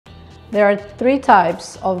There are 3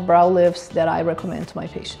 types of brow lifts that I recommend to my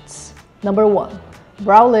patients. Number 1,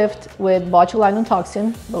 brow lift with botulinum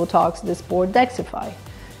toxin, Botox, Dysport, Dexify.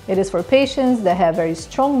 It is for patients that have very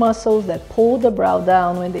strong muscles that pull the brow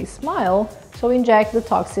down when they smile, so inject the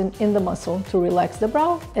toxin in the muscle to relax the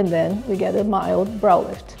brow, and then we get a mild brow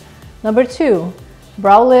lift. Number 2,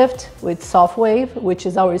 brow lift with soft wave, which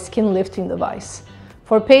is our skin lifting device.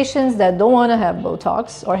 For patients that don't want to have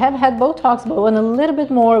Botox or have had Botox but want a little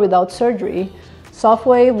bit more without surgery, soft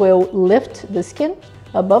wave will lift the skin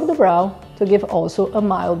above the brow to give also a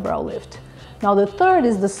mild brow lift. Now the third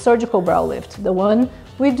is the surgical brow lift, the one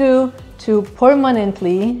we do to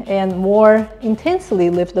permanently and more intensely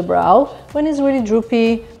lift the brow when it's really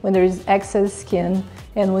droopy, when there is excess skin,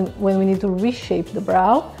 and when we need to reshape the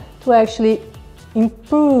brow to actually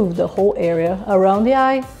improve the whole area around the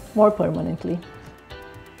eye more permanently.